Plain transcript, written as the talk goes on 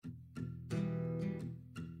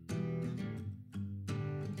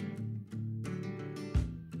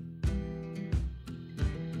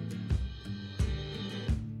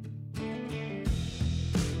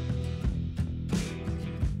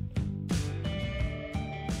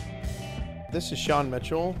This is Sean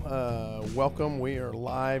Mitchell. Welcome. We are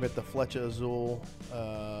live at the Flecha Azul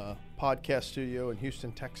podcast studio in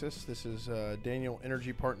Houston, Texas. This is Daniel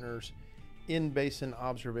Energy Partners In-Basin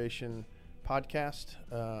Observation podcast.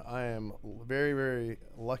 I am very, very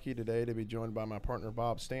lucky today to be joined by my partner,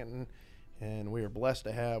 Bob Stanton, and we are blessed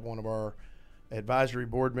to have one of our advisory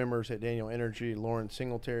board members at Daniel Energy, Loren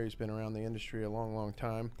Singletary. He's been around the industry a long, long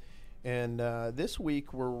time. And this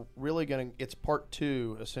week we're really it's part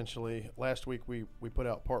two, essentially. Last week we put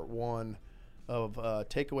out part one of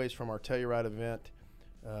takeaways from our Telluride event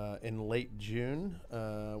in late June.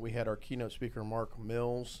 We had our keynote speaker, Mark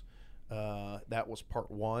Mills. That was part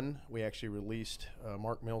one. We actually released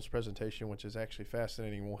Mark Mills' presentation, which is actually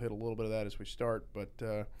fascinating. We'll hit a little bit of that as we start. But,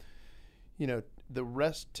 the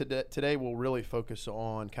rest today we'll really focus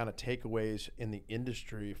on kind of takeaways in the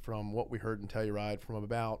industry from what we heard in Telluride from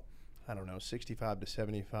about 65 to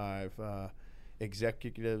 75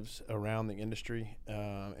 executives around the industry.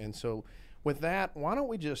 And so with that, why don't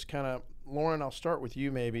we just kind of, Loren, I'll start with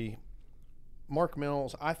you maybe. Mark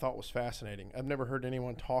Mills, I thought was fascinating. I've never heard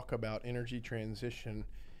anyone talk about energy transition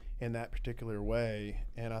in that particular way.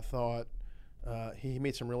 And I thought he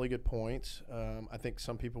made some really good points. I think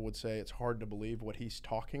some people would say it's hard to believe what he's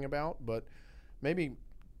talking about, but maybe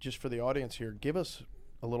just for the audience here, give us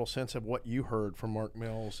a little sense of what you heard from Mark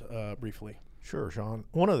Mills briefly. Sure, Sean.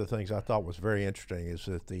 One of the things I thought was very interesting is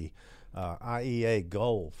that the IEA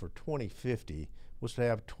goal for 2050 was to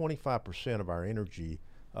have 25% of our energy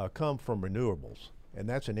come from renewables, and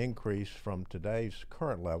that's an increase from today's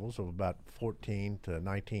current levels of about 14 to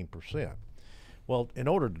 19%. Well, in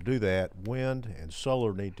order to do that, wind and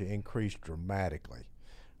solar need to increase dramatically.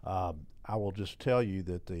 I will just tell you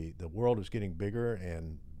that the world is getting bigger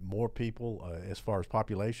and more people, as far as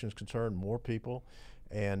population is concerned, more people.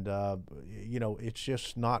 And, it's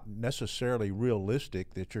just not necessarily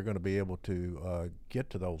realistic that you're going to be able to get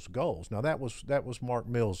to those goals. Now, that was Mark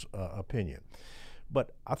Mills' opinion.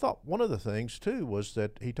 But I thought one of the things, too, was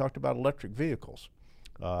that he talked about electric vehicles.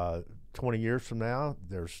 20 years from now,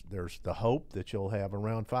 there's the hope that you'll have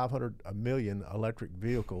around 500 million electric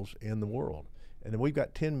vehicles in the world. And then we've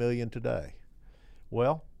got 10 million today.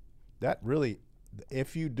 Well, that really,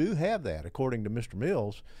 if you do have that, according to Mr.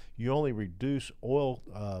 Mills, you only reduce oil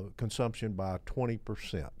consumption by 20%.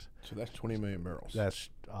 So that's 20 million barrels. That's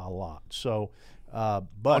a lot. So, but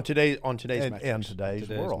on today's metrics. And today's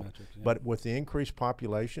world. Metrics, yeah. But with the increased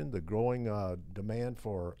population, the growing demand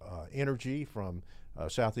for energy from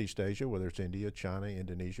Southeast Asia, whether it's India, China,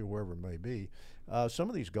 Indonesia, wherever it may be, some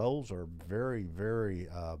of these goals are very, very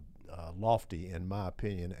lofty, in my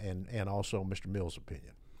opinion, and also Mr. Mills'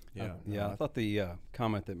 opinion. I thought the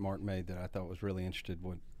comment that Mark made that I thought was really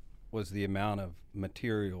interesting was the amount of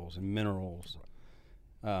materials and minerals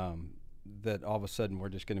that all of a sudden we're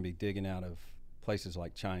just going to be digging out of places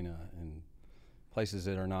like China and places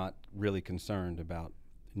that are not really concerned about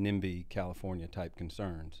NIMBY California type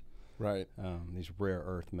concerns. Right. These rare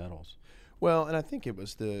earth metals. Well, and I think it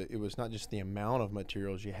was not just the amount of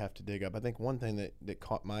materials you have to dig up. I think one thing that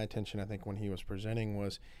caught my attention, I think, when he was presenting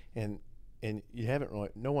was, and you haven't really,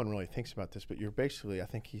 no one really thinks about this, but you're basically, I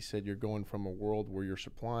think he said, you're going from a world where you're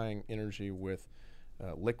supplying energy with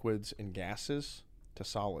liquids and gases to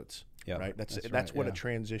solids. Yeah, right. That's what a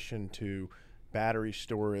transition to battery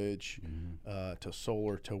storage, to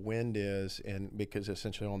solar, to wind is, and because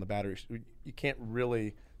essentially on the batteries, you can't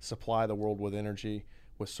really supply the world with energy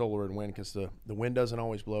with solar and wind because the wind doesn't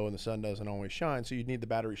always blow and the sun doesn't always shine. So you need the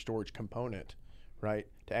battery storage component, right,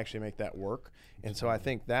 to actually make that work. And so I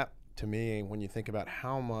think that, to me, when you think about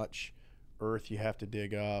how much earth you have to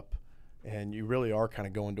dig up, and you really are kind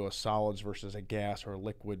of going to a solids versus a gas or a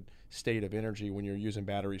liquid state of energy when you're using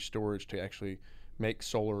battery storage to actually make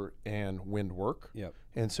solar and wind work. Yep.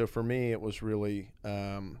 And so for me, it was really,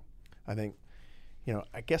 I think,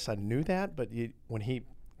 I guess I knew that, but when he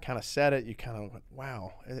kind of said it, you kind of went,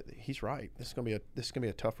 wow, he's right. This is gonna be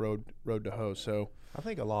a tough road to hoe. So I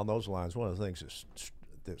think along those lines, one of the things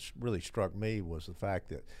that's really struck me was the fact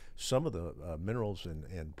that some of the minerals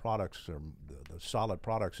and products, or the solid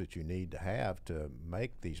products that you need to have to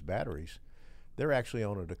make these batteries, they're actually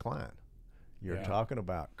on a decline. You're talking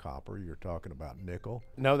about copper. You're talking about nickel.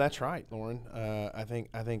 No, that's right, Loren. I think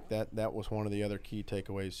that was one of the other key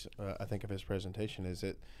takeaways. I think of his presentation is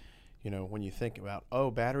that, when you think about,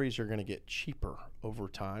 batteries are going to get cheaper over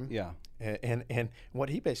time. Yeah. And what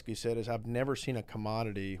he basically said is, I've never seen a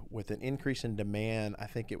commodity with an increase in demand. I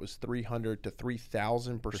think it was 300 to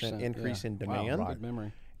 3,000% increase in demand. Wow, good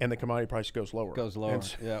memory. and the commodity price goes lower. Goes lower.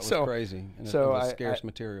 Yeah, it was crazy. And so it was scarce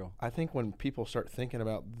material. I think when people start thinking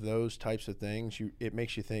about those types of things, it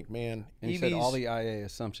makes you think, man. And you said all the IEA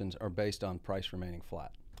assumptions are based on price remaining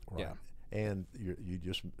flat. Right. Yeah. And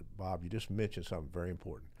Bob, you just mentioned something very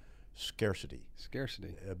important: scarcity.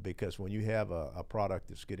 Scarcity. Because when you have a product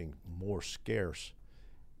that's getting more scarce,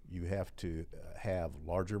 you have to have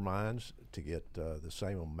larger mines to get the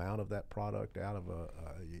same amount of that product out of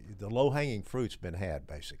the low-hanging fruit's been had,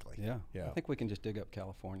 basically. Yeah. Yeah. I think we can just dig up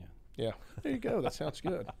California. Yeah, there you go. That sounds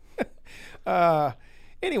good.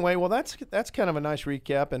 Anyway, well, that's kind of a nice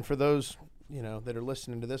recap. And for those that are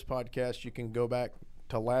listening to this podcast, you can go back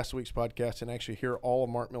to last week's podcast and actually hear all of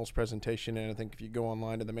Mark Mill's presentation. And I think if you go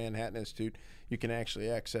online to the Manhattan Institute, you can actually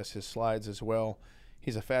access his slides as well.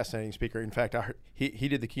 He's a fascinating speaker. In fact, he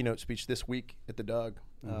did the keynote speech this week at the Doug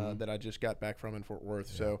that I just got back from in Fort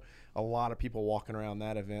Worth. Yeah. So a lot of people walking around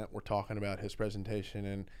that event were talking about his presentation,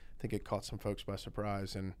 and I think it caught some folks by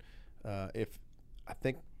surprise. And I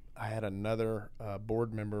think I had another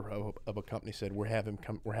board member of a company said we're having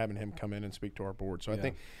him come in and speak to our board. So I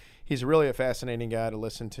think he's really a fascinating guy to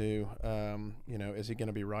listen to. Is he going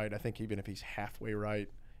to be right? I think even if he's halfway right,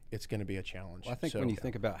 it's going to be a challenge. Well, I think when you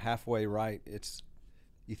think about halfway right,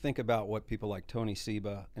 you think about what people like Tony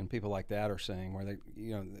Seba and people like that are saying, where they,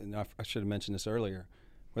 and I should have mentioned this earlier,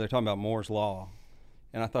 where they're talking about Moore's Law.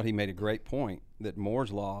 And I thought he made a great point that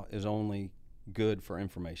Moore's Law is only good for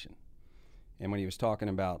information. And when he was talking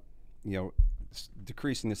about,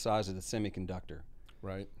 decreasing the size of the semiconductor.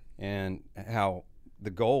 Right. And how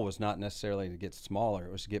the goal was not necessarily to get smaller,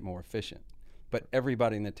 it was to get more efficient. But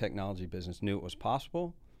everybody in the technology business knew it was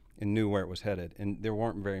possible and knew where it was headed. And there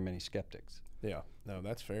weren't very many skeptics. Yeah, no,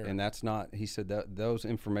 that's fair. And that's not, he said that those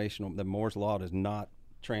the Moore's Law does not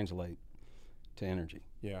translate to energy.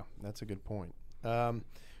 Yeah, that's a good point.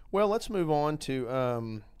 Well, let's move on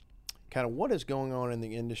to kind of what is going on in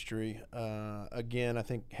the industry. Again, I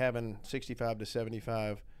think having 65 to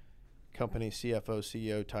 75 company CFO,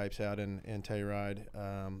 CEO types out in Telluride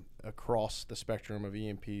across the spectrum of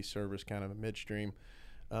E&P service, kind of midstream.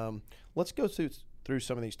 Let's go through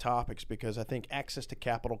some of these topics, because I think access to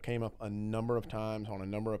capital came up a number of times on a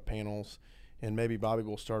number of panels, and maybe Bobby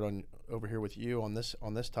will start over here with you on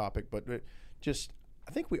this topic. But just,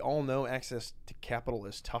 I think we all know access to capital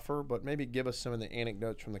is tougher, but maybe give us some of the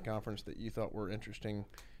anecdotes from the conference that you thought were interesting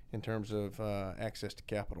in terms of access to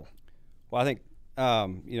capital. Well, I think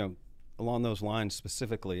along those lines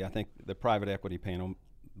specifically, I think the private equity panel,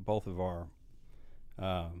 both of our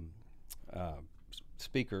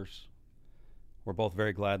speakers were both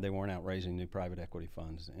very glad they weren't out raising new private equity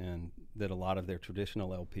funds, and that a lot of their traditional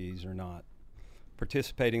LPs are not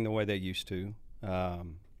participating the way they used to.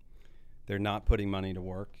 They're not putting money to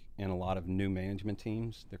work in a lot of new management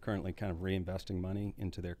teams. They're currently kind of reinvesting money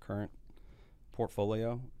into their current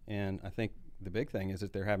portfolio. And I think the big thing is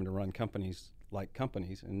that they're having to run companies like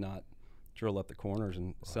companies and not drill up the corners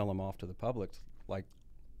and sell them off to the public like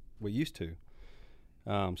we used to.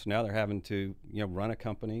 So now they're having to run a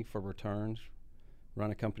company for returns,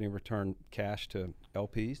 run a company, return cash to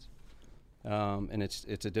LPs, and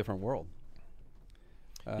it's a different world.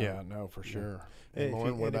 Yeah, no, for sure. And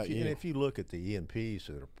Loren, what about you? And if you look at the E&Ps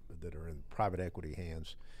that are in private equity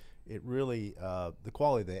hands, it really the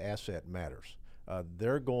quality of the asset matters.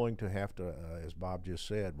 They're going to have to, as Bob just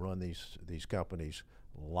said, run these companies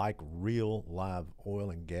like real live oil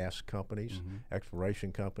and gas companies,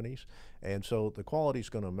 exploration companies. And so the quality is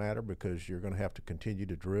going to matter, because you're going to have to continue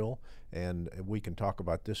to drill. And we can talk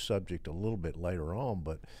about this subject a little bit later on,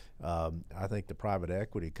 but I think the private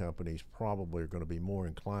equity companies probably are going to be more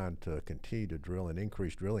inclined to continue to drill and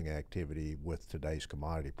increase drilling activity with today's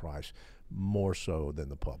commodity price, more so than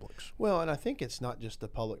the publics. Well, and I think it's not just the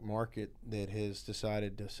public market that has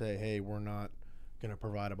decided to say, hey, we're not going to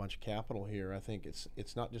provide a bunch of capital here. I think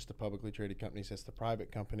it's not just the publicly traded companies, it's the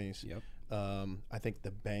private companies. Yep. I think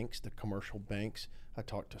the banks, the commercial banks, I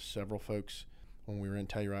talked to several folks when we were in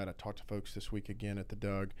Telluride. I talked to folks this week again at the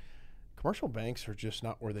Doug. Commercial banks are just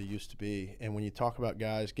not where they used to be. And when you talk about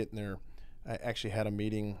guys getting their, I actually had a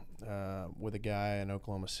meeting with a guy in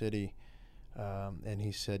Oklahoma City, and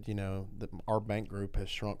he said, our bank group has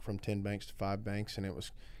shrunk from 10 banks to 5 banks, and it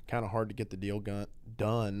was kind of hard to get the deal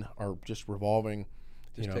done, or just revolving,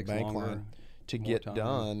 bank line to get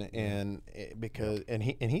done. And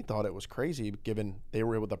he thought it was crazy, given they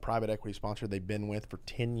were with a private equity sponsor they've been with for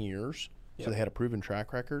 10 years, so they had a proven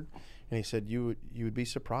track record. And he said you would be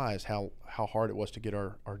surprised how hard it was to get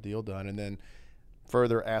our deal done. And then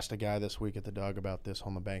further asked a guy this week at the Doug about this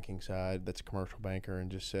on the banking side that's a commercial banker, and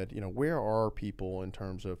just said, where are people in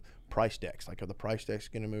terms of price decks? Like, are the price decks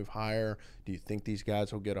going to move higher? Do you think these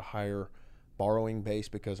guys will get a higher borrowing base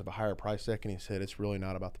because of a higher price deck? And he said it's really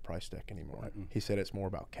not about the price deck anymore. Right. He said it's more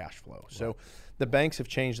about cash flow. Right. So the banks have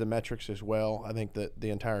changed the metrics as well. I think that the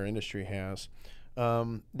entire industry has.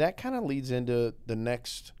 That kind of leads into the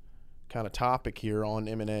next kind of topic here on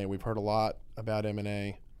M&A. We've heard a lot about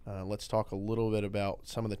M&A. Let's talk a little bit about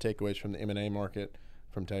some of the takeaways from the M&A market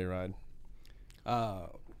from Telluride.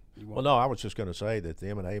 Well, no, I was just going to say that the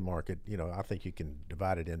M&A market, I think you can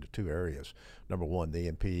divide it into two areas. Number one, the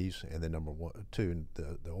E&Ps, and then number two,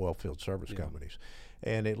 the oil field service companies.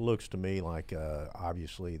 And it looks to me like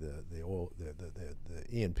obviously the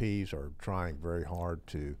E&Ps are trying very hard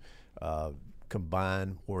to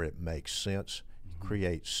combine where it makes sense,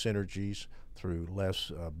 create synergies through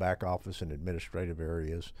less back office and administrative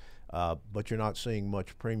areas, but you're not seeing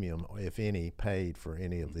much premium, if any, paid for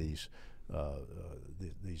any of these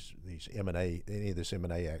M&A, any of this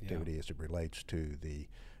M&A activity as it relates to the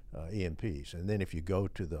E&Ps. And then if you go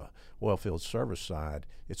to the oil field service side,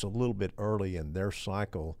 it's a little bit early in their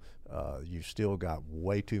cycle. You've still got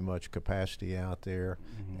way too much capacity out there,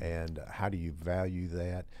 and how do you value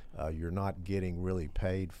that? You're not getting really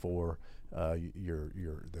paid for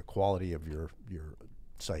the quality of your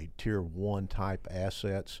say tier 1 type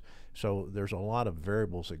assets. So there's a lot of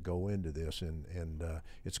variables that go into this, and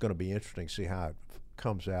it's going to be interesting to see how it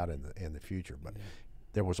comes out in the future. But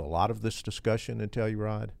there was a lot of this discussion in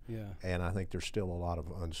Telluride, and I think there's still a lot of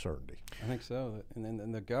uncertainty. I think so. And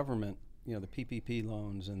then the government, the PPP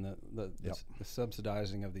loans and the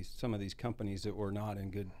subsidizing of some of these companies that were not in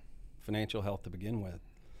good financial health to begin with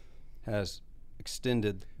has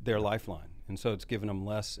extended their lifeline, and so it's given them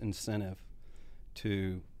less incentive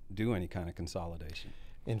to do any kind of consolidation.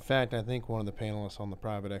 In fact, I think one of the panelists on the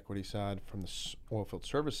private equity side from the oilfield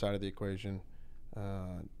service side of the equation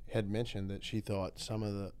had mentioned that she thought some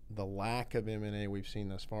of the lack of M&A we've seen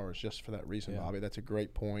thus far is just for that reason, Bobby. That's a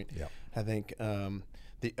great point. I think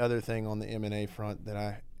the other thing on the M&A front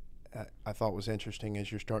that I thought was interesting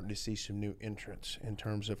is you're starting to see some new entrants in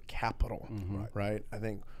terms of capital, right? I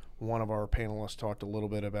think one of our panelists talked a little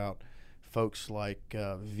bit about folks like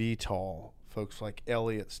Vitol, folks like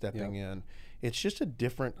Elliott stepping in. It's just a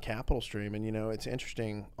different capital stream, and it's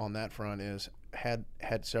interesting on that front. Is had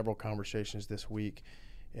several conversations this week,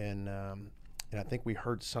 and I think we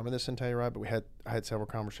heard some of this in Telluride, but I had several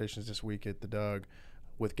conversations this week at the Doug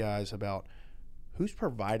with guys about who's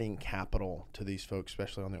providing capital to these folks,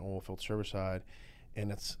 especially on the oilfield service side.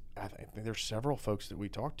 And I think there's several folks that we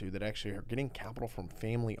talked to that actually are getting capital from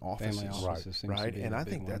family offices, right? And I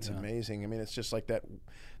think that's amazing. I mean, it's just like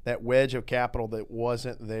that wedge of capital that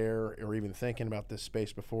wasn't there or even thinking about this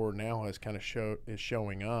space before now has kind of is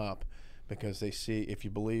showing up because they see, if you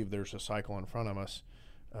believe there's a cycle in front of us,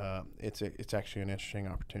 it's actually an interesting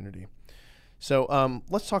opportunity. So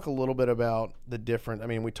let's talk a little bit about the different. I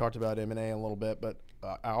mean, we talked about M&A a little bit, but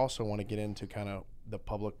I also want to get into kind of the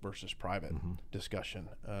public versus private discussion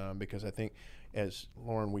because I think, as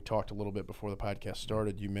Loren, we talked a little bit before the podcast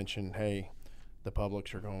started. You mentioned, hey, the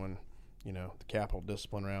publics are going, the capital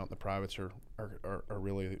discipline route. The privates are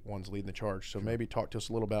really the ones leading the charge. So maybe talk to us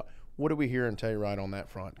a little about what do we hear in Telluride on that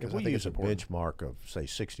front? Because I think it's a benchmark of say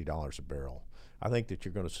 $60 a barrel. I think that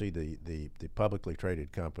you're going to see the publicly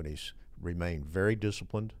traded companies remain very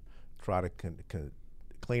disciplined, try to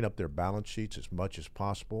clean up their balance sheets as much as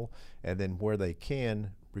possible, and then where they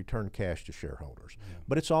can, return cash to shareholders.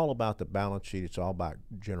 But it's all about the balance sheet. It's all about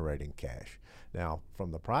generating cash. Now,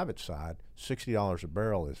 from the private side, $60 a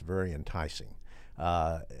barrel is very enticing.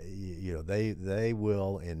 They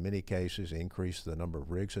will, in many cases, increase the number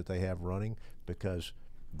of rigs that they have running because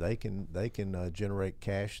they can generate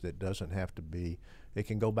cash that doesn't have to be. It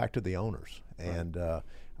can go back to the owners, and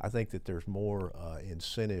I think that there's more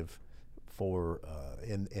incentive for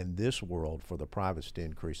in this world for the privates to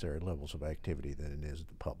increase their levels of activity than it is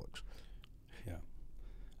the publics.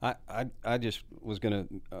 I just was going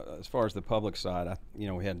to, as far as the public side,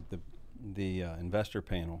 we had the investor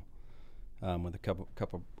panel with a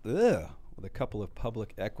couple of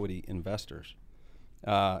public equity investors,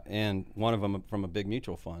 and one of them from a big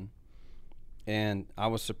mutual fund. And I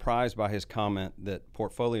was surprised by his comment that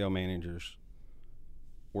portfolio managers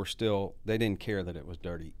they didn't care that it was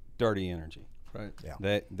dirty energy. Right.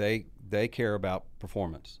 Yeah. They care about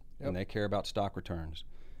performance and they care about stock returns.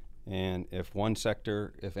 And if one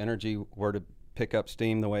sector, if energy were to pick up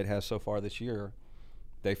steam the way it has so far this year,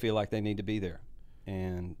 they feel like they need to be there.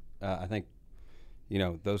 And I think,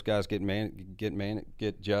 those guys get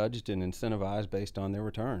judged and incentivized based on their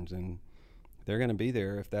returns. And they're going to be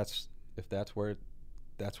there if that's where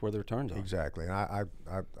the returns are. Exactly. And I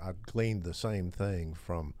gleaned the same thing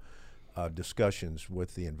from discussions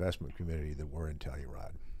with the investment community that were in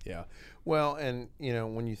Telluride. Yeah. Well, and,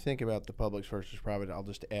 when you think about the public versus private, I'll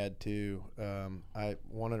just add to, I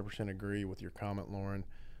 100% agree with your comment, Loren,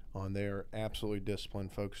 on their absolutely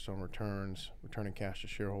disciplined, focused on returns, returning cash to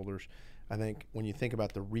shareholders. I think when you think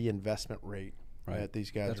about the reinvestment rate that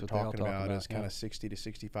these guys are talking about is kind of 60 to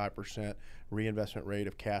 65% reinvestment rate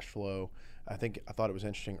of cash flow. I thought it was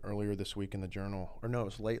interesting earlier this week in the Journal, or no, it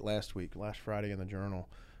was late last Friday in the Journal.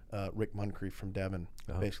 Rick Muncrief from Devon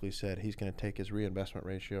basically said he's going to take his reinvestment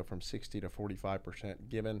ratio from 60 to 45%,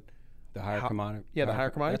 given the higher commodity. Yeah, the higher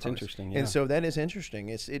commodity. That's interesting. Yeah. And so that is interesting.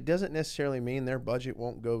 It doesn't necessarily mean their budget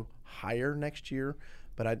won't go higher next year,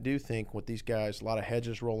 but I do think with these guys, a lot of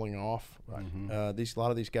hedges rolling off. Right. A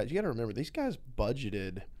lot of these guys, you got to remember, these guys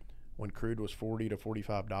budgeted when crude was $40 to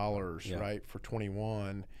 $45, right, for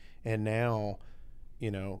 21, and now,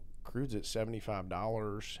 crude's at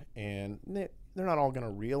 $75, and they're not all going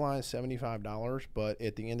to realize $75, but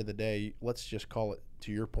at the end of the day, let's just call it,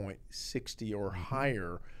 to your point, 60 or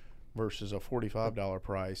higher versus a $45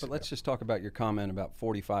 price. But let's just talk about your comment about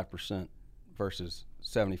 45% versus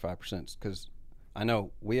 75%, because I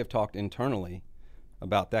know we have talked internally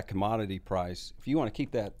about that commodity price. If you want to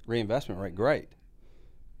keep that reinvestment rate, great,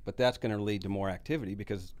 but that's going to lead to more activity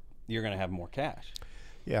because you're going to have more cash.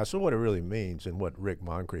 Yeah, so what it really means, and what Rick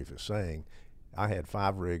Moncrief is saying, I had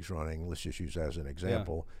 5 rigs running, let's just use that as an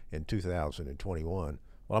example, in 2021.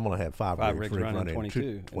 Well, I'm going to have 5 rigs running in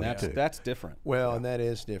 22. And that's different. Well, and that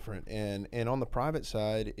is different. And on the private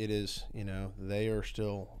side, it is, they are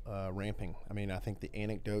still ramping. I mean, I think the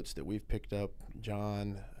anecdotes that we've picked up,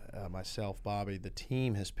 John, myself, Bobby, the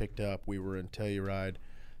team has picked up. We were in Telluride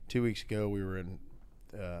 2 weeks ago. We were in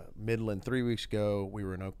Midland 3 weeks ago. We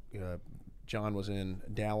were in John was in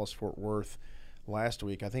Dallas, Fort Worth last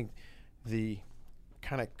week. I think the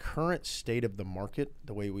kind of current state of the market,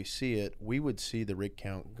 the way we see it, we would see the rig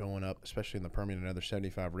count going up, especially in the Permian, another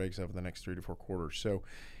 75 rigs over the next 3 to 4 quarters. So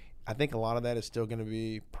I think a lot of that is still going to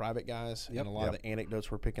be private guys, and a lot of the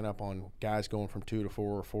anecdotes we're picking up on guys going from 2 to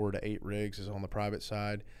 4 or 4 to 8 rigs is on the private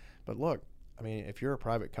side. But look, I mean, if you're a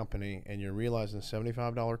private company and you're realizing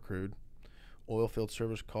 $75 crude, oil field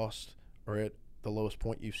service costs are at the lowest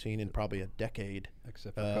point you've seen in probably a decade,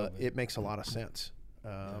 except for COVID. It makes a lot of sense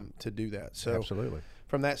to do that. So absolutely.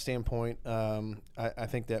 From that standpoint, I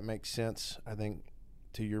think that makes sense. I think,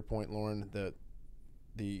 to your point, Loren, that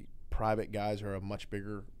the private guys are a much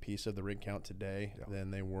bigger piece of the rig count today than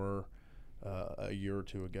they were a year or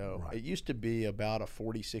two ago. Right. It used to be about a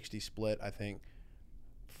 40-60 split, I think,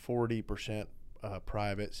 40%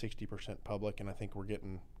 private, 60% public, and I think we're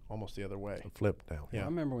getting almost the other way. Flip now. Yeah. I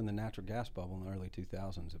remember when the natural gas bubble in the early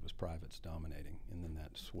 2000s, it was privates dominating, and then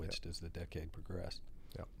that switched as the decade progressed.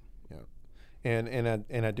 Yeah.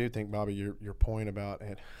 And I do think, Bobby, your point about,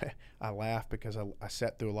 and I laugh because I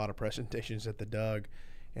sat through a lot of presentations at the Doug,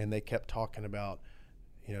 and they kept talking about,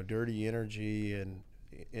 dirty energy, and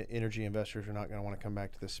energy investors are not going to want to come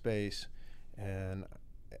back to this space. And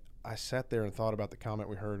I sat there and thought about the comment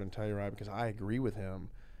we heard in Telluride, because I agree with him.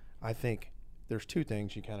 I think there's 2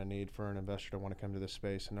 things you kind of need for an investor to want to come to this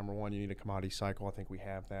space. And number one, you need a commodity cycle. I think we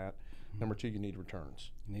have that. Number 2, you need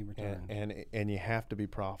returns. And you have to be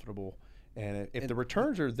profitable. And if the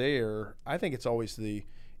returns are there, I think it's always the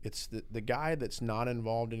guy that's not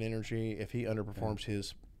involved in energy, if he underperforms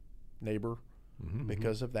his neighbor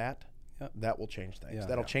because of that, that will change things.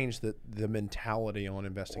 That'll change the mentality on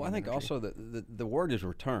investing in energy. I think also the word is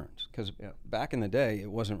returns, because back in the day,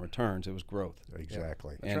 it wasn't returns, it was growth.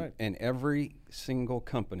 Exactly. That's right. And every single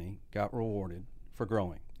company got rewarded for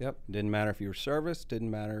growing. Yep. Didn't matter if you were service, didn't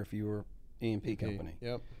matter if you were E&P company.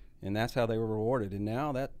 Yep. And that's how they were rewarded. And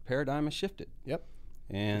now that paradigm has shifted. Yep.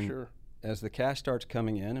 And for sure. As the cash starts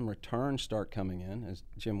coming in and returns start coming in, as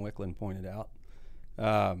Jim Wicklund pointed out,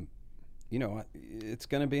 it's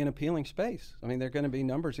going to be an appealing space. I mean, there are going to be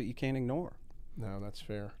numbers that you can't ignore. No, that's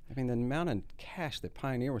fair. I mean, the amount of cash that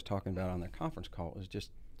Pioneer was talking about on their conference call is just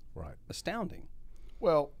astounding.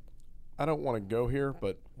 Well, I don't want to go here,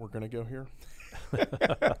 but we're going to go here.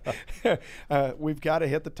 We've got to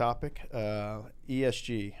hit the topic,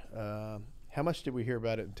 ESG. How much did we hear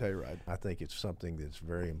about it in Telluride? I think it's something that's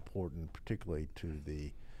very important, particularly to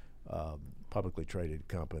the publicly traded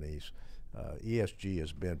companies. ESG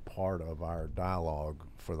has been part of our dialogue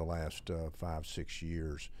for the last 5-6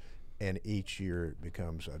 years, and each year it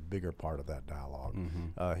becomes a bigger part of that dialogue.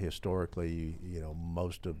 Historically,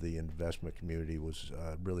 most of the investment community was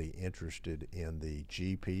really interested in the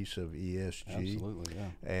G piece of ESG. Absolutely, yeah.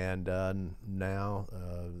 And now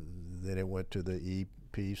then it went to the E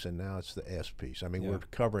piece, and now it's the S piece. I mean, Yeah. we're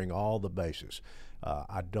covering all the bases.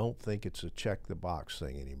 I don't think it's a check the box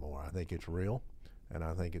thing anymore. I think it's real, and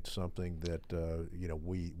I think it's something that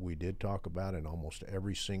we did talk about in almost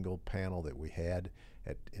every single panel that we had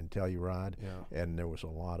in Telluride, and there was a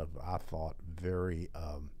lot of, I thought, very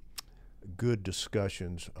good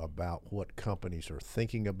discussions about what companies are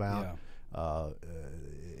thinking about.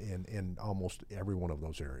 In almost every one of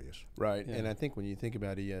those areas. Right, and I think when you think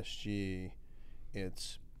about ESG,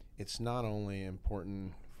 it's not only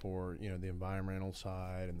important for the environmental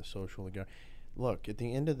side and the social. Look, at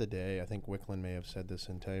the end of the day, I think Wicklund may have said this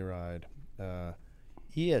in Telluride.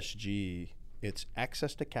 ESG, it's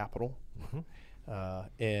access to capital,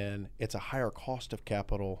 and it's a higher cost of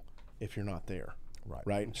capital if you're not there.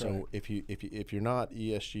 Right. That's so right. if you're not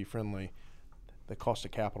ESG friendly, the cost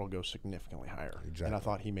of capital goes significantly higher. Exactly. And I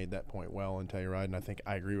thought he made that point well in Telluride, and I think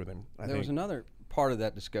I agree with him. There was another part of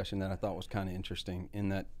that discussion that I thought was kind of interesting in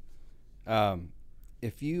that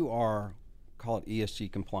if you are, call it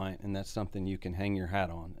ESG compliant, and that's something you can hang your hat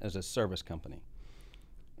on as a service company,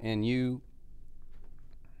 and you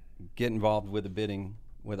get involved with the bidding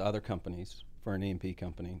with other companies for an E&P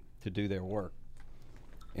company to do their work,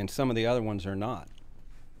 and some of the other ones are not,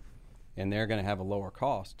 and they're going to have a lower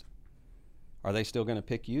cost, are they still going to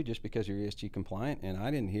pick you just because you're ESG compliant? And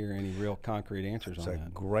I didn't hear any real concrete answers on that. That's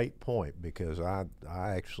a great point, because I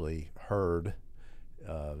actually heard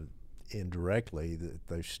indirectly that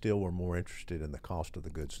they still were more interested in the cost of the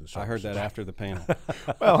goods and services. I heard that after the panel.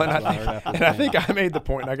 Well, and I think I made the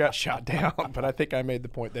point, and I got shot down, but I think I made the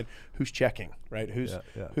point that who's checking, right?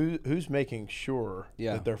 Who's making sure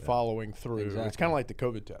that they're following through. Exactly. It's kind of like the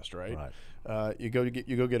COVID test, right? You go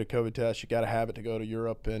get a COVID test. You got to have it to go to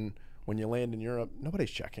Europe, and when you land in Europe, nobody's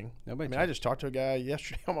checking. I just talked to a guy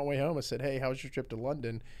yesterday on my way home. I said, "Hey, how was your trip to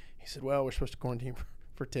London?" He said, "Well, we're supposed to quarantine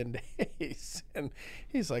for 10 days." And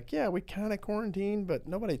he's like, "Yeah, we kind of quarantined, but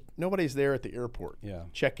nobody's there at the airport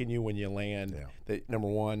checking you when you land. That, number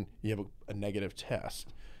one, you have a negative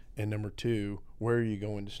test, and number two, where are you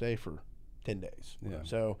going to stay for 10 days?"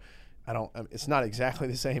 So it's not exactly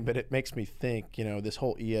the same, but it makes me think, this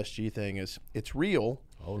whole ESG thing it's real.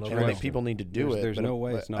 No and I think people need to do it. There's no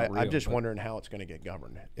way it's not real. I'm just wondering how it's going to get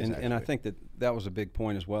governed. And I think that was a big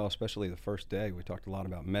point as well, especially the first day. We talked a lot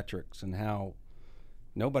about metrics and how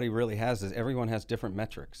nobody really has this. Everyone has different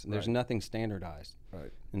metrics. And there's nothing standardized.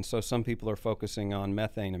 Right. And so some people are focusing on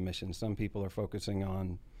methane emissions. Some people are focusing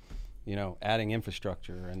on, adding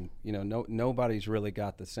infrastructure. And, nobody's really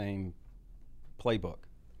got the same playbook.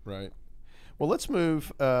 Right. Well, let's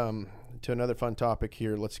move to another fun topic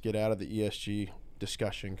here. Let's get out of the ESG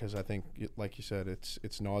discussion, because I think, like you said,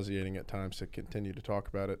 it's nauseating at times to continue to talk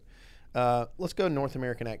about it. Let's go North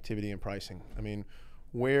American activity and pricing. I mean,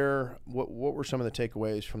 what were some of the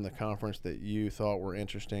takeaways from the conference that you thought were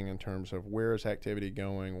interesting in terms of where is activity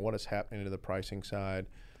going, what is happening to the pricing side?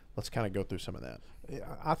 Let's kind of go through some of that.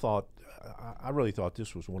 I really thought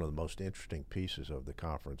this was one of the most interesting pieces of the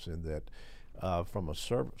conference, in that from a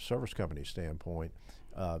service company standpoint,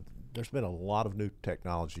 there's been a lot of new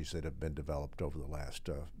technologies that have been developed over the last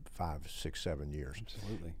 5, 6, 7 years.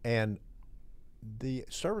 Absolutely. And the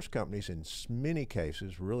service companies in many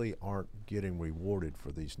cases really aren't getting rewarded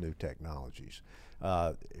for these new technologies.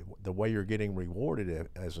 The way you're getting rewarded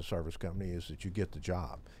as a service company is that you get the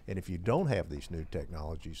job. And if you don't have these new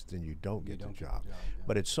technologies, then you don't get the job.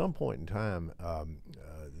 But at some point in time,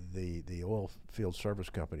 the oil field service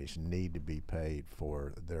companies need to be paid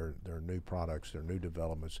for their new products, their new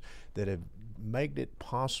developments that have made it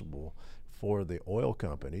possible for the oil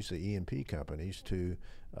companies, the E&P companies, to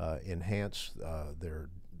enhance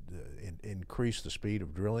increase the speed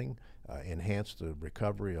of drilling, enhance the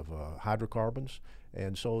recovery of hydrocarbons.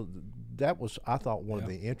 And so that was, I thought, one of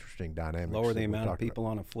the interesting dynamics. Lower the amount of people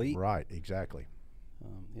on a fleet. Right, exactly.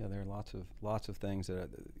 There are lots of things that,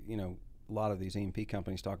 a lot of these E&P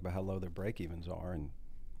companies talk about how low their break-evens are, and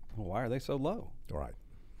why are they so low? Right.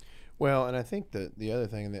 Well, and I think that the other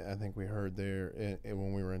thing that I think we heard there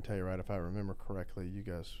when we were in Telluride, if I remember correctly, you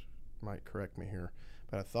guys might correct me here,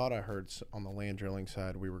 but I thought I heard on the land drilling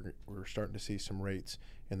side we were starting to see some rates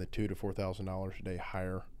in the $2,000 to $4,000 a day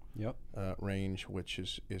higher range, which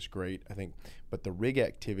is great, I think. But the rig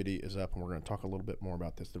activity is up, and we're going to talk a little bit more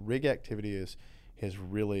about this. The rig activity is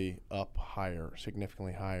really up higher,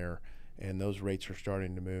 significantly higher, and those rates are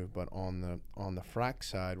starting to move. But on the frac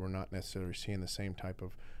side, we're not necessarily seeing the same type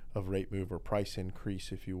of rate move or price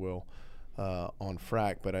increase, if you will, on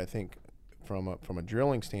frac. But I think from a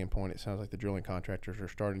drilling standpoint, it sounds like the drilling contractors are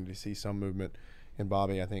starting to see some movement. And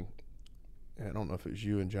Bobby, I don't know if it was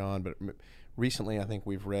you and John, but recently I think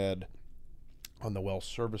we've read on the well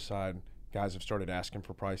service side, guys have started asking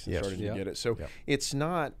for price and Yes. starting to get it. So it's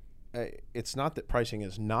not that pricing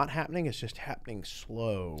is not happening; it's just happening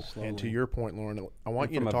slowly. And to your point, Loren, I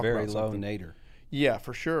want you to talk about very low something. nadir. Yeah,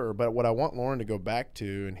 for sure. But what I want Loren to go back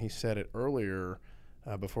to, and he said it earlier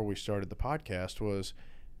before we started the podcast, was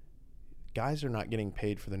guys are not getting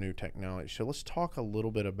paid for the new technology. So let's talk a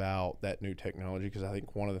little bit about that new technology, because I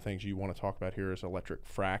think one of the things you want to talk about here is electric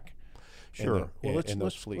frac. Sure. Well,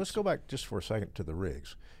 let's go back just for a second to the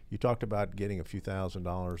rigs. You talked about getting a few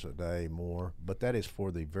 $1,000s a day more, but that is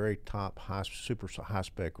for the very top super high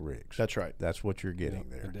spec rigs. That's right. That's what you're getting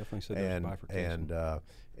there. I definitely said there's bifurcation.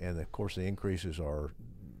 And of course the increases are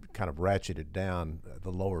kind of ratcheted down the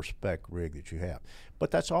lower spec rig that you have.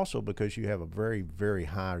 But that's also because you have a very, very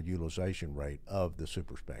high utilization rate of the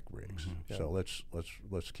super spec rigs. Mm-hmm. So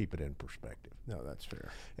let's keep it in perspective. No, that's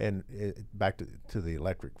fair. And back to the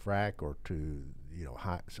electric frac, or to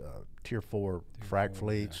tier 4 frac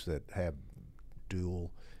fleets that have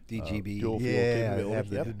dual DGB, dual fuel capability.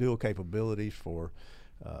 have the dual capabilities for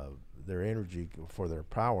their energy, for their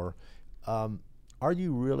power. Are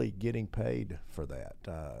you really getting paid for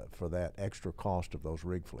that extra cost of those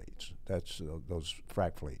rig fleets? That's those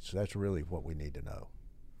frac fleets. That's really what we need to know.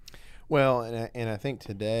 Well, and I think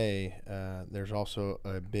today there's also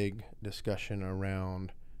a big discussion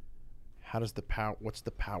around how does the power? What's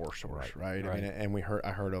the power source, right? I mean, and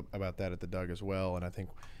I heard about that at the Doug as well. And I think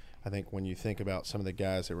when you think about some of the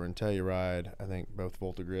guys that were in Telluride, I think both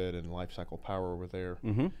VoltaGrid and Lifecycle Power were there,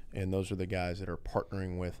 and those are the guys that are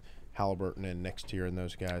partnering with Halliburton and Nextier and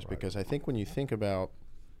those guys, because I think when you think about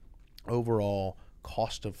overall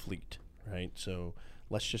cost of fleet, right? So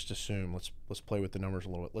let's just assume, let's play with the numbers a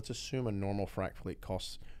little bit. Let's assume a normal frac fleet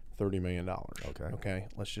costs $30 million. Okay.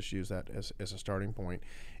 Let's just use that as a starting point.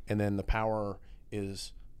 And then the power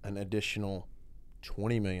is an additional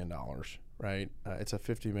 $20 million, right? It's a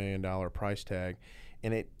 $50 million price tag.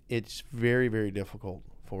 And it's very, very difficult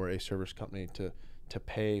for a service company to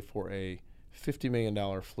pay for a $50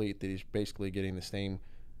 million fleet that he's basically getting the same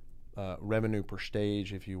revenue per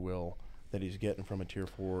stage, if you will, that he's getting from a Tier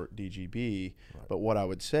 4 DGB. Right. But what I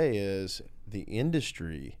would say is the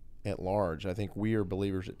industry at large, I think we are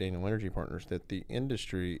believers at Daniel Energy Partners that the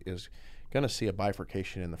industry is going to see a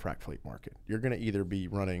bifurcation in the frac fleet market. You're going to either be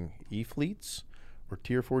running E-fleets or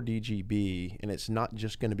Tier 4 DGB, and it's not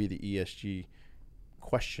just going to be the ESG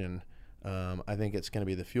question. I think it's going to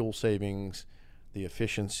be the fuel savings, the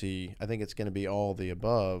efficiency. I think it's going to be all the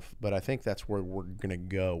above, but I think that's where we're going to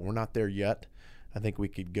go. We're not there yet. I think we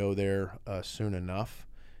could go there soon enough,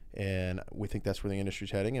 and we think that's where the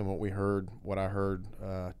industry's heading. And what I heard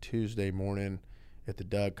Tuesday morning at the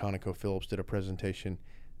Doug, ConocoPhillips did a presentation.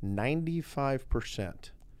 95%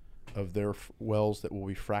 of their wells that will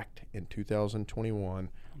be fracked in 2021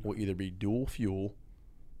 will either be dual fuel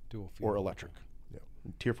or electric. Yep.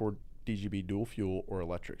 Tier 4 DGB dual fuel or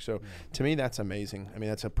electric. So to me, that's amazing. I mean,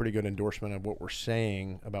 that's a pretty good endorsement of what we're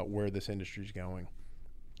saying about where this industry is going.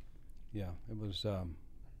 Yeah, it was.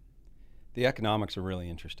 The economics are really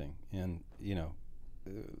interesting, and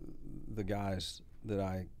the guys that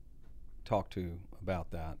I talked to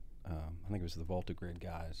about that, I think it was the VoltaGrid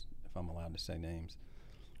guys, if I'm allowed to say names,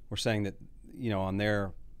 were saying that on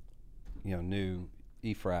their new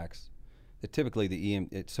e-fracs, that typically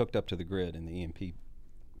it's hooked up to the grid and the E&P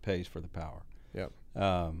pays for the power. Yep.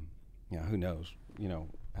 Who knows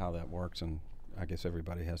how that works, and I guess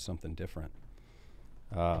everybody has something different.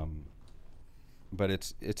 But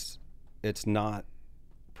it's not,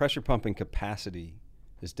 pressure pumping capacity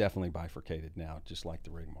is definitely bifurcated now, just like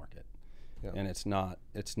the rig market. Yep. And it's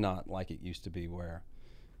not like it used to be where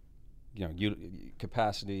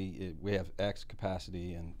capacity, we have X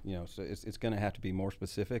capacity, and so it's going to have to be more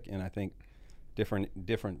specific, and I think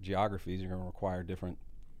different geographies are going to require different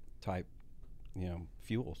type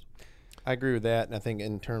fuels. I agree with that, and I think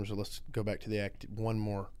in terms of, let's go back to one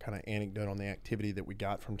more kind of anecdote on the activity that we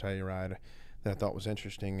got from Telluride that I thought was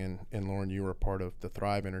interesting, and Loren, you were a part of the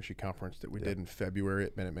Thrive Energy Conference that we did in February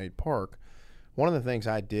at Minute Maid Park. One of the things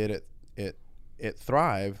I did at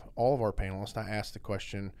Thrive, all of our panelists, I asked the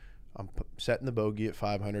question, I'm setting the bogey at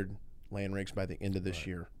 500 land rigs by the end of this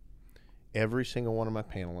year. Every single one of my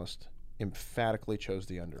panelists emphatically chose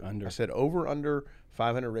the under. I said under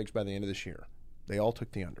 500 rigs by the end of this year. They all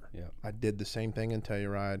took the under. Yeah. I did the same thing in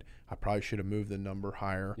Telluride. I probably should have moved the number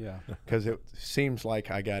higher. Yeah. Because it seems like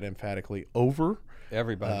I got emphatically over.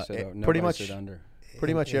 Everybody said said under.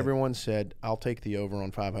 Pretty much everyone said, I'll take the over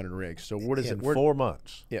on 500 rigs. So what is it? 4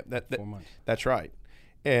 months. Yeah, 4 months. That's right.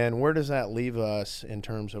 And where does that leave us in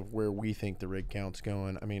terms of where we think the rig count's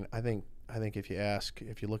going? I mean, I think I think if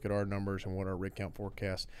you look at our numbers and what our rig count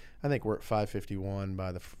forecast, I think we're at 551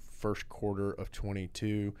 by the first quarter of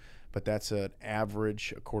 22. But that's an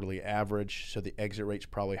average, a quarterly average. So the exit rate's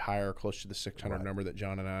probably higher, close to the 600 number that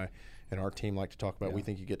John and I and our team like to talk about. We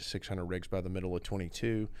think you get to 600 rigs by the middle of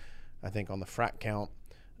 22. I think on the frac count,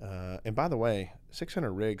 and by the way,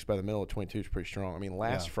 600 rigs by the middle of 22 is pretty strong. I mean,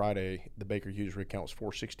 last Friday, the Baker Hughes rig count was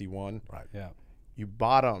 461. Right. Yeah. You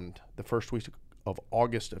bottomed the first week of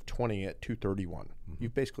August of 20 at 231.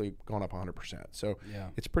 You've basically gone up 100%. So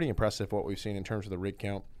it's pretty impressive what we've seen in terms of the rig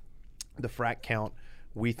count. The frac count,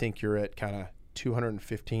 we think you're at kind of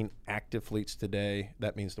 215 active fleets today.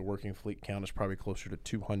 That means the working fleet count is probably closer to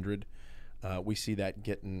 200. We see that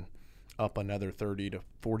getting up another 30 to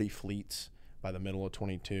 40 fleets by the middle of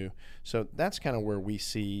 22. So that's kind of where we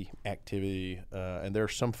see activity. And there are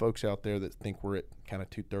some folks out there that think we're at kind of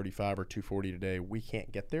 235 or 240 today. We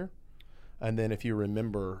can't get there. And then if you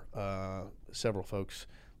remember, several folks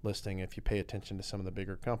listing, if you pay attention to some of the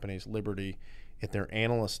bigger companies, Liberty, at their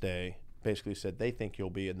analyst day, basically said they think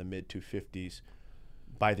you'll be in the mid 250s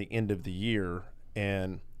by the end of the year.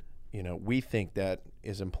 And, you know, we think that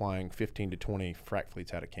is implying 15 to 20 frac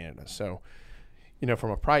fleets out of Canada. So, you know, from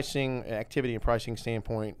a pricing, activity and pricing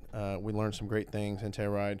standpoint, we learned some great things in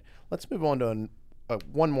Telluride. Let's move on to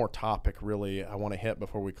one more topic, really, I want to hit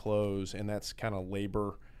before we close, and that's kind of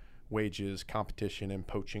labor, wages, competition, and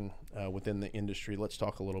poaching within the industry. Let's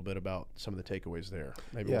talk a little bit about some of the takeaways there.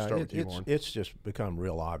 Maybe we'll start with you, Loren. It's just become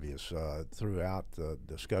real obvious throughout the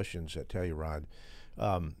discussions at Telluride.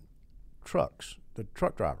 Trucks, the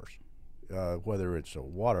truck drivers, whether it's a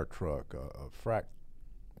water truck, a frac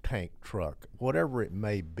tank truck, whatever it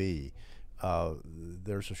may be,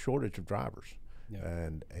 there's a shortage of drivers. Yeah.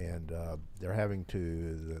 And they're having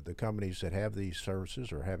to, the companies that have these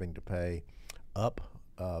services are having to pay up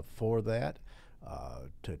for that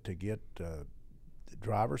to get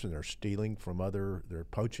drivers, and they're stealing from they're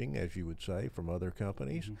poaching, as you would say, from other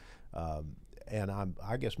companies. And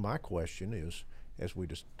I guess my question is, as we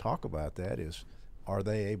just talk about that, is are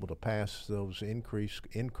they able to pass those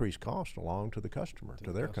increased costs along to the customer,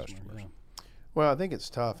 to their customers? Yeah. Well, I think it's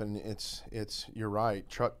tough, and it's you're right.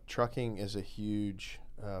 Trucking is a huge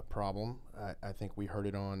problem. I think we heard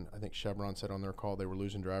it on, I think Chevron said on their call they were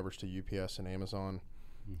losing drivers to UPS and Amazon.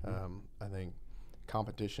 I think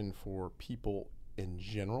competition for people in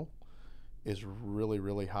general is really,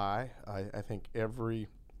 really high. I think every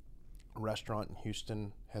restaurant in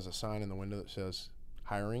Houston has a sign in the window that says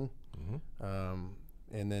hiring.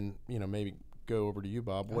 And then, you know, maybe go over to you,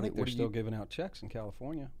 Bob. I think they're still giving out checks in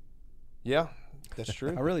California. Yeah, that's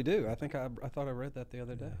true. I really do. I think I thought I read that the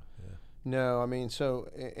other day. Yeah. No, I mean, so,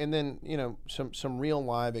 and then, you know, some real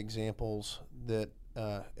live examples that,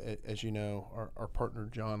 as you know, our partner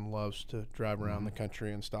John loves to drive around the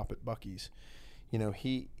country and stop at Buc-ee's. You know,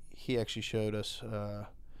 he actually showed us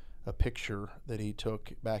a picture that he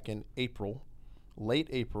took back in April, late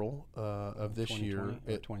April of this year.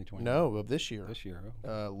 2020? No, of this year. This year.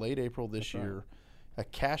 Late April this That's year. right. A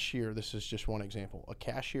cashier, this is just one example, a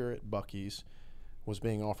cashier at Buc-ee's was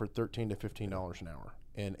being offered $13 to $15 an hour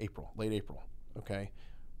in April, late April, okay?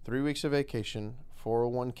 3 weeks of vacation,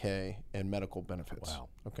 401k, and medical benefits. Wow.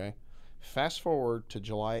 Okay? Fast forward to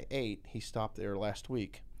July 8, he stopped there last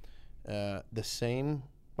week. The same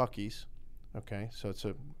Buc-ee's, okay, so it's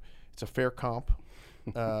a fair comp,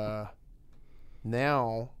 now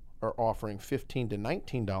are offering $15 to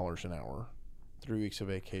 $19 an hour, 3 weeks of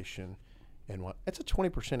vacation, and what? It's a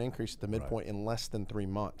 20% increase at the midpoint in less than 3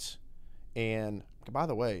 months. And by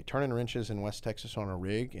the way, turning wrenches in West Texas on a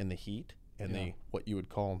rig in the heat and the what you would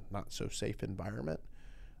call not so safe environment,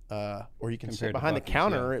 or you can sit behind the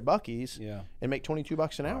counter at Buc-ee's and make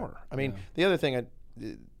 $22 an hour. I mean, the other thing,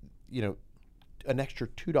 you know, an extra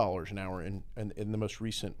 $2 an hour in the most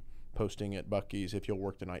recent posting at Buc-ee's if you'll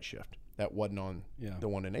work the night shift. That wasn't on the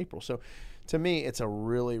one in April. So to me, it's a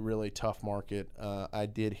really, really tough market. I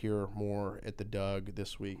did hear more at the Doug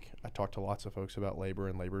this week. I talked to lots of folks about labor,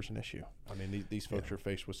 and labor's an issue. I mean, these folks are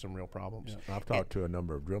faced with some real problems. Yeah. I've talked to a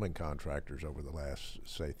number of drilling contractors over the last,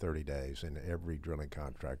 say, 30 days, and every drilling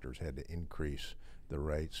contractor's had to increase the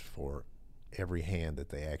rates for every hand that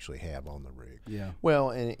they actually have on the rig. Yeah.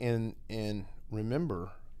 Well, and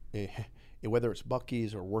remember, whether it's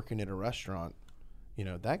Buc-ee's or working at a restaurant, you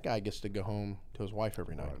know, that guy gets to go home to his wife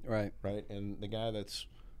every night. Right. And the guy that's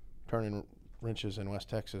turning wrenches in West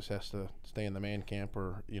Texas has to stay in the man camp,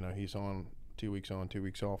 or, you know, he's on 2 weeks on, 2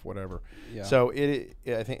 weeks off, whatever. Yeah. So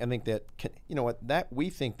I think that, you know what, that we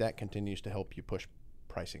think that continues to help you push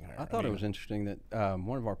pricing higher. I thought it was interesting that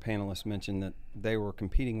one of our panelists mentioned that they were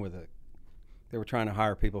competing with they were trying to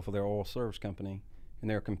hire people for their oil service company, and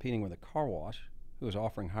they were competing with a car wash who was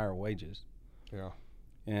offering higher wages. Yeah.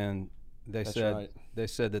 And they That's said right. they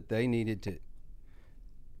said that they needed to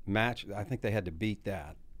match. I think they had to beat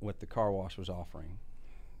that what the car wash was offering,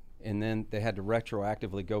 and then they had to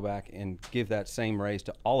retroactively go back and give that same raise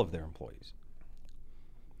to all of their employees.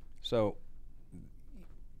 So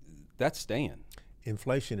that's staying.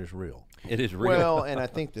 Inflation is real. It is real. Well, and I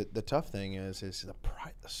think that the tough thing is the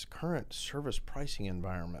current service pricing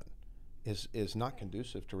environment is not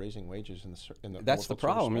conducive to raising wages in the That's the oilfield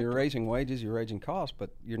problem. service You're sector. raising wages, you're raising costs,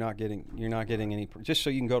 but you're not getting any just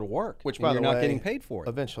so you can go to work. Which, and by you're the not way, getting paid for it.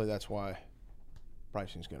 Eventually, that's why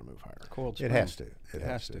pricing is going to move higher. Coiled It spring. has to. It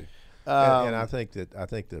has to. And I think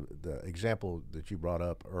the example that you brought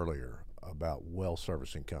up earlier about well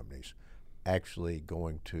servicing companies actually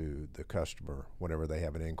going to the customer whenever they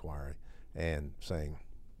have an inquiry and saying,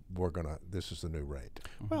 this is the new rate.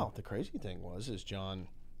 Well, the crazy thing is John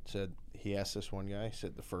said, he asked this one guy, he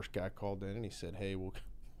said the first guy called in and he said, hey, we'll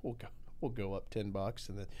go up $10,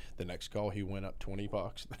 and then the next call he went up $20,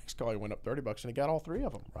 the next call he went up $30, and he got all three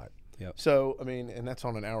of them. Right. Yep. So, I mean, and that's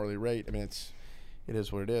on an hourly rate. I mean, it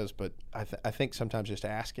is what it is, but I think sometimes just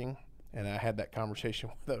asking, and I had that conversation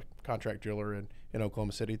with a contract driller in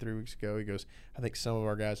Oklahoma City 3 weeks ago. He goes, I think some of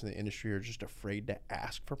our guys in the industry are just afraid to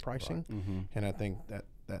ask for pricing, Right. and I think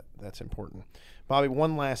that's important. Bobby,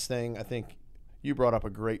 one last thing. I think you brought up a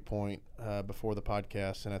great point before the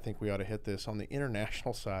podcast, and I think we ought to hit this. On the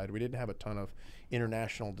international side, we didn't have a ton of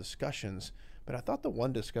international discussions, but I thought the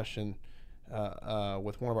one discussion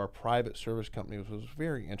with one of our private service companies was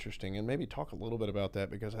very interesting, and maybe talk a little bit about that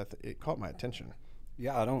because it caught my attention.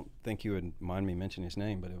 Yeah, I don't think you would mind me mentioning his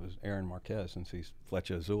name, but it was Aaron Marquez, since he's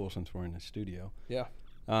Fletcher Azul, since we're in the studio. Yeah.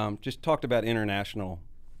 Just talked about international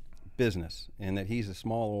business and that he's a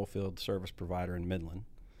small oil field service provider in Midland,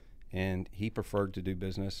 and he preferred to do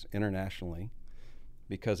business internationally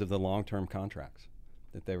because of the long-term contracts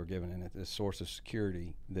that they were given and the source of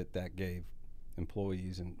security that gave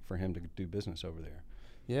employees and for him to do business over there.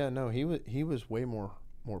 Yeah, no, he was way more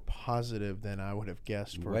positive than I would have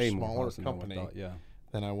guessed for Way a more smaller positive than I company thought, yeah.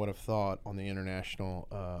 than I would have thought on the international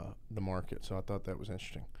the market. So I thought that was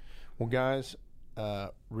interesting. Well, guys,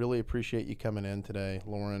 really appreciate you coming in today.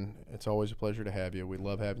 Loren, it's always a pleasure to have you. We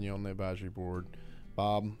love having you on the advisory board.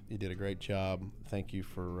 Bob, you did a great job. Thank you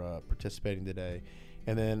for participating today.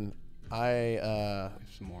 And then I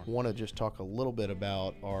want to just talk a little bit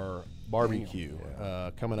about our barbecue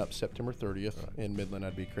coming up September 30th in Midland.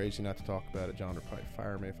 I'd be crazy not to talk about it. John would probably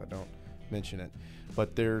fire me if I don't mention it.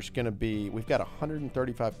 But we've got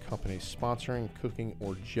 135 companies sponsoring, cooking,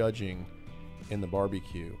 or judging in the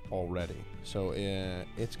barbecue already. So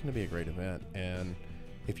it's going to be a great event. And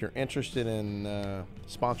if you're interested in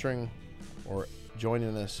sponsoring or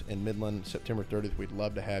joining us in Midland September 30th, we'd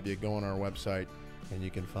love to have you. Go on our website and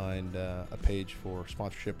you can find a page for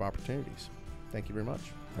sponsorship opportunities. Thank you very much.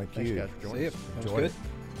 Thanks Thanks, guys, for joining us. That was Enjoyed good. it.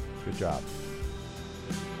 Good job.